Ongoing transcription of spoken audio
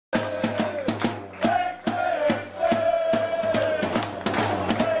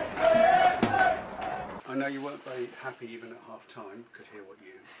you weren't very happy even at half time. Could hear what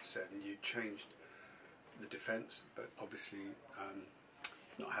you said, and you changed the defence, but obviously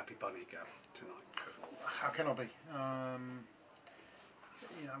not happy bunny, Gav, tonight. How can I be?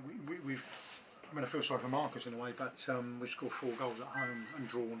 You know, we've. I mean, I feel sorry for Marcus in a way, but we've scored 4 goals at home and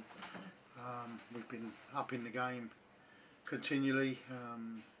drawn. We've been up in the game continually.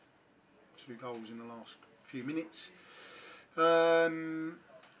 2 goals in the last few minutes, and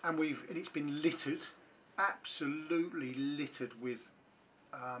it's been littered, absolutely littered with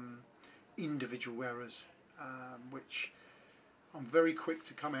individual errors, which I'm very quick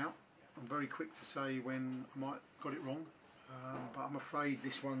to come out. I'm very quick to say when I might got it wrong, but I'm afraid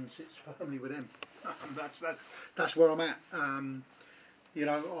this one sits firmly with them. That's where I'm at. You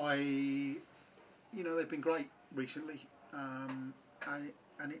know, they've been great recently, and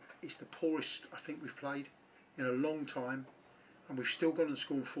it's the poorest I think we've played in a long time, and we've still gone and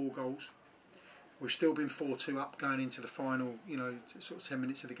scored 4 goals. We've still been 4-2 up going into the final, you know, sort of 10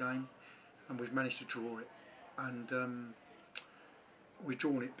 minutes of the game, and we've managed to draw it. And we've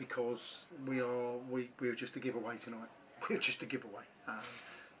drawn it because we were just a giveaway tonight. We were just a giveaway.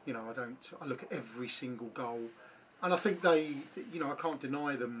 You know, I look at every single goal, and I think they, you know, I can't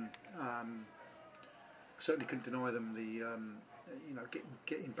deny them. I certainly couldn't deny them the, you know,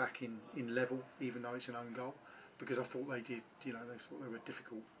 getting back in level, even though it's an own goal, because I thought they did. You know, they thought they were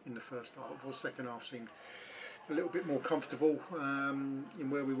difficult in the first half. The second half seemed a little bit more comfortable in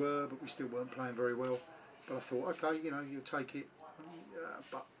where we were, but we still weren't playing very well. But I thought, okay, you know, you'll take it.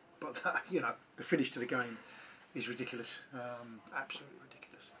 But you know, the finish to the game is ridiculous, absolutely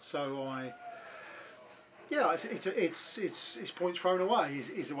ridiculous. So yeah, it's points thrown away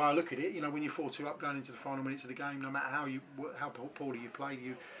is the way I look at it. You know, when you're 4-2 up going into the final minutes of the game, no matter how poorly you played,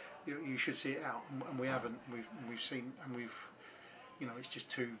 you should see it out, and we haven't. We've seen, and you know, it's just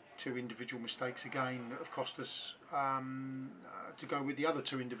two individual mistakes again that have cost us. To go with the other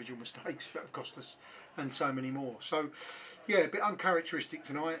 2 individual mistakes that have cost us, and so many more. So yeah, a bit uncharacteristic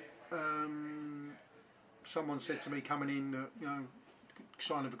tonight. Someone said to me coming in that, you know,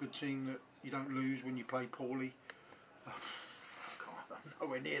 sign of a good team that you don't lose when you play poorly. I'm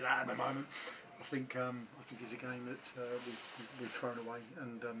nowhere near that at the moment. I think it's a game that we've thrown away,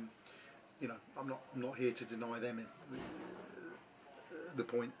 and you know, I'm not here to deny them the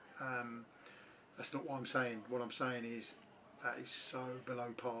point. That's not what I'm saying. What I'm saying is that is so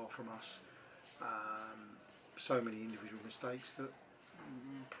below par from us. So many individual mistakes that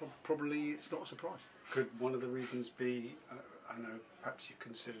probably it's not a surprise. Could one of the reasons be, I know perhaps you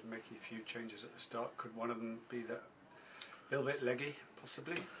considered making a few changes at the start, could one of them be that a little bit leggy,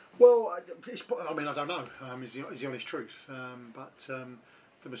 possibly? Well, I mean, I don't know, is the honest truth. But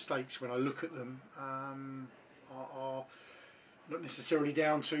the mistakes, when I look at them, are not necessarily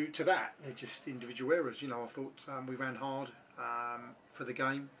down to that. They're just individual errors. You know, I thought we ran hard for the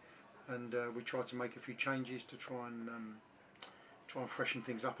game, and we tried to make a few changes to try and freshen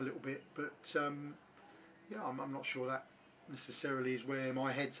things up a little bit. But yeah, I'm not sure that necessarily is where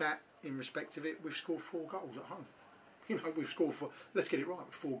my head's at in respect of it. We've scored 4 goals at home. You know, we've scored 4. Let's get it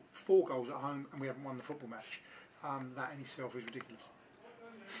right. 4 goals at home, and we haven't won the football match. That in itself is ridiculous.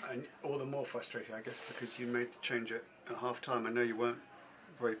 And all the more frustrating, I guess, because you made the change at half time. I know you weren't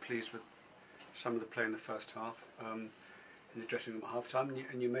very pleased with some of the play in the first half in the dressing room at half time,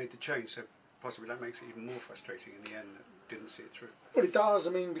 and you made the change, so possibly that makes it even more frustrating in the end that didn't see it through. Well, it does.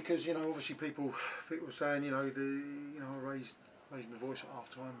 I mean, because, you know, obviously people were saying, you know, I raised my voice at half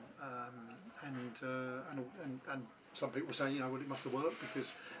time, and some people were saying, you know, well, it must have worked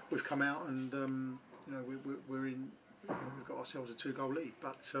because we've come out and you know, we're in. You know, we've got ourselves a 2-goal lead,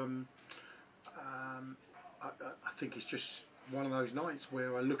 but I think it's just one of those nights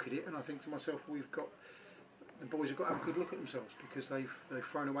where I look at it and I think to myself, the boys have got to have a good look at themselves, because they've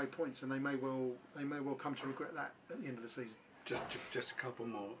thrown away points, and they may well come to regret that at the end of the season. Just a couple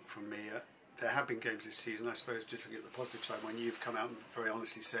more from me. There have been games this season, I suppose, just looking at the positive side, when you've come out and very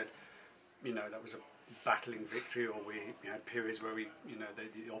honestly said, you know, that was a battling victory, or we had periods where we, you know,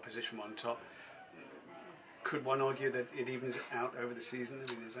 the opposition were on top. Could one argue that it evens it out over the season? I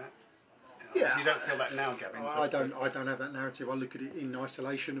mean, is that? Yeah. You don't feel that now, Gavin. I don't have that narrative. I look at it in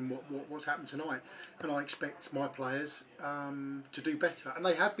isolation and what's happened tonight, and I expect my players to do better, and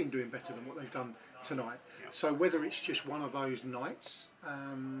they have been doing better than what they've done tonight. Yeah. So whether it's just one of those nights,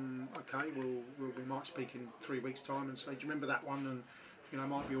 okay, we might speak in 3 weeks' time and say, do you remember that one? And you know, it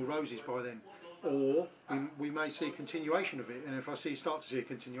might be all roses by then. Or we may see a continuation of it, and if I start to see a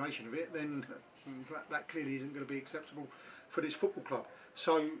continuation of it, then that clearly isn't going to be acceptable for this football club.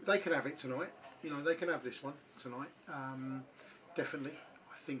 So they can have it tonight. You know, they can have this one tonight. Definitely.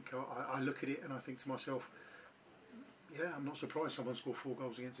 I think I look at it and I think to myself, Yeah, I'm not surprised someone scored 4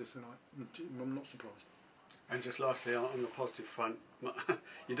 goals against us tonight. I'm not surprised. And just lastly, on the positive front,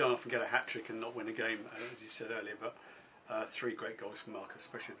 you don't often get a hat-trick and not win a game, as you said earlier, but 3 great goals from Marcus,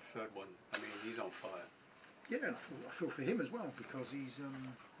 especially the third one. I mean, he's on fire. Yeah, and I feel for him as well, because he's,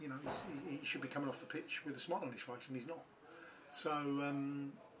 you know, he should be coming off the pitch with a smile on his face, and he's not. So,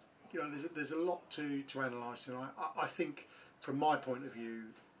 you know, there's a lot to analyse tonight. I think, from my point of view,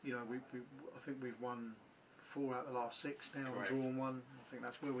 you know, I think we've won 4 out of the last 6 now, and drawn 1. I think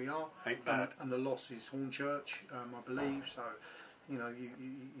that's where we are. Ain't bad. And the loss is Hornchurch, I believe. So, you know,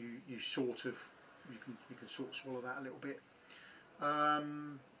 you sort of you can sort of swallow that a little bit,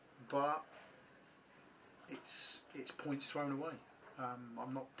 but it's points thrown away.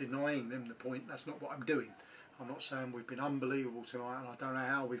 I'm not denying them the point. That's not what I'm doing. I'm not saying we've been unbelievable tonight, and I don't know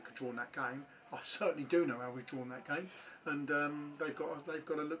how we've drawn that game. I certainly do know how we've drawn that game, and they've got to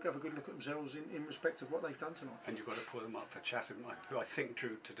have a good look at themselves in respect of what they've done tonight. And you've got to put them up for Chatham, who I think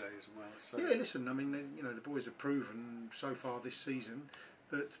drew today as well. So. Yeah, listen, I mean, you know, the boys have proven so far this season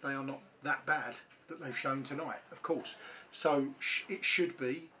that they are not that bad that they've shown tonight, of course. So it should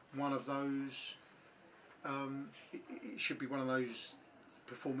be one of those. It should be one of those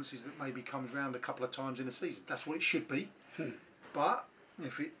performances that maybe comes round a couple of times in the season. That's what it should be. But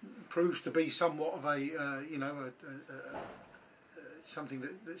if it proves to be somewhat of a you know, something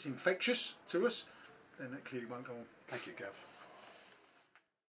that's infectious to us, then that clearly won't go on. Thank you, Gav.